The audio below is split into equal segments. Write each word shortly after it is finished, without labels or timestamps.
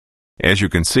As you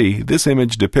can see, this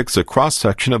image depicts a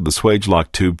cross-section of the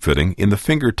Swagelok tube fitting in the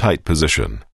finger-tight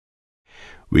position.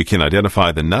 We can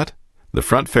identify the nut, the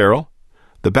front ferrule,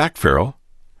 the back ferrule,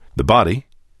 the body,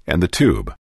 and the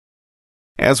tube.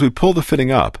 As we pull the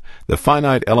fitting up, the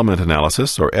finite element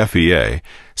analysis, or FEA,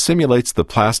 simulates the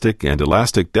plastic and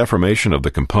elastic deformation of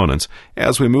the components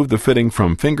as we move the fitting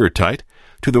from finger-tight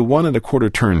to the 1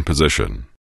 1/4 turn position.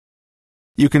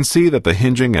 You can see that the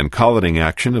hinging and colleting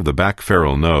action of the back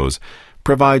ferrule nose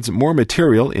provides more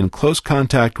material in close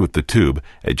contact with the tube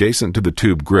adjacent to the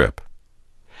tube grip.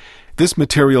 This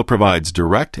material provides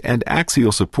direct and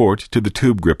axial support to the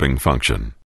tube gripping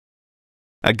function.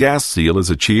 A gas seal is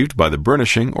achieved by the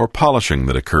burnishing or polishing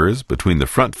that occurs between the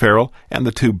front ferrule and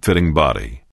the tube fitting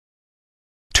body.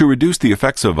 To reduce the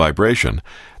effects of vibration,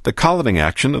 the colleting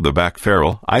action of the back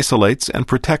ferrule isolates and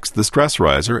protects the stress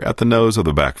riser at the nose of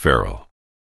the back ferrule.